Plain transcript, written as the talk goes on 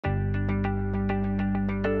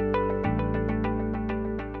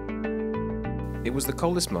It was the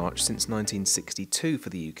coldest March since 1962 for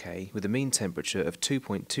the UK, with a mean temperature of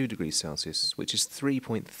 2.2 degrees Celsius, which is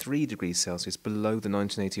 3.3 degrees Celsius below the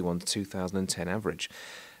 1981 to 2010 average.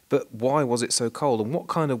 But why was it so cold, and what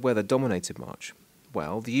kind of weather dominated March?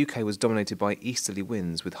 Well, the UK was dominated by easterly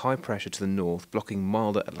winds with high pressure to the north blocking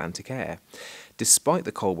milder Atlantic air. Despite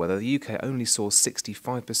the cold weather, the UK only saw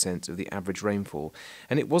 65% of the average rainfall,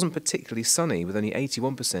 and it wasn't particularly sunny with only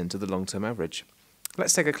 81% of the long-term average.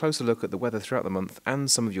 Let's take a closer look at the weather throughout the month and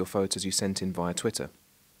some of your photos you sent in via Twitter.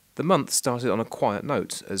 The month started on a quiet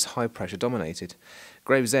note as high pressure dominated.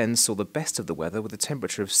 Gravesend saw the best of the weather with a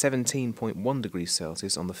temperature of 17.1 degrees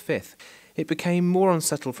Celsius on the 5th. It became more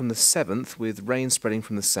unsettled from the 7th, with rain spreading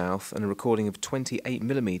from the south and a recording of 28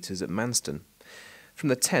 millimetres at Manston. From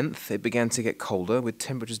the 10th, it began to get colder, with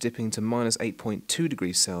temperatures dipping to minus 8.2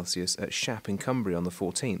 degrees Celsius at Shap in Cumbria on the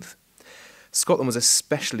 14th. Scotland was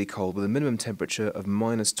especially cold, with a minimum temperature of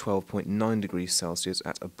minus 12.9 degrees Celsius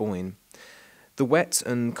at Aboyne. The wet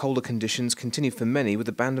and colder conditions continued for many, with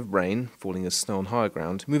a band of rain, falling as snow on higher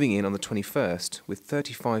ground, moving in on the 21st, with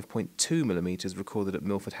 35.2 millimetres recorded at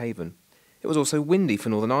Milford Haven. It was also windy for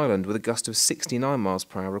Northern Ireland, with a gust of 69 miles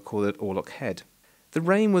per hour recorded at Orlock Head. The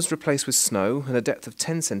rain was replaced with snow, and a depth of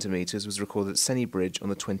 10 centimetres was recorded at Senny Bridge on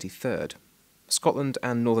the 23rd. Scotland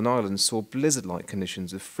and Northern Ireland saw blizzard-like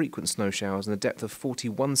conditions with frequent snow showers and a depth of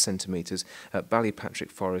 41 centimetres at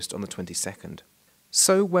Ballypatrick Forest on the 22nd.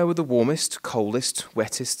 So where were the warmest, coldest,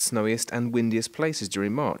 wettest, snowiest and windiest places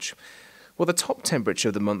during March? Well, the top temperature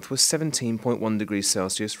of the month was 17.1 degrees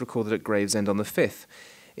Celsius recorded at Gravesend on the 5th.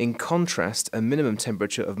 In contrast, a minimum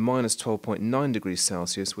temperature of minus 12.9 degrees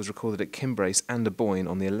Celsius was recorded at Kimbrace and Aboyne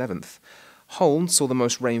on the 11th. Holne saw the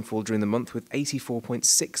most rainfall during the month with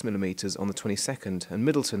 84.6 millimetres on the 22nd, and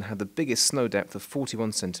Middleton had the biggest snow depth of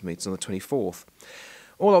 41 centimetres on the 24th.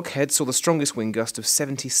 Orlock Head saw the strongest wind gust of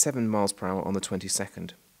 77 miles per hour on the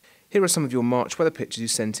 22nd. Here are some of your March weather pictures you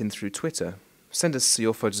sent in through Twitter. Send us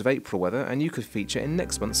your photos of April weather and you could feature in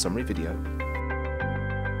next month's summary video.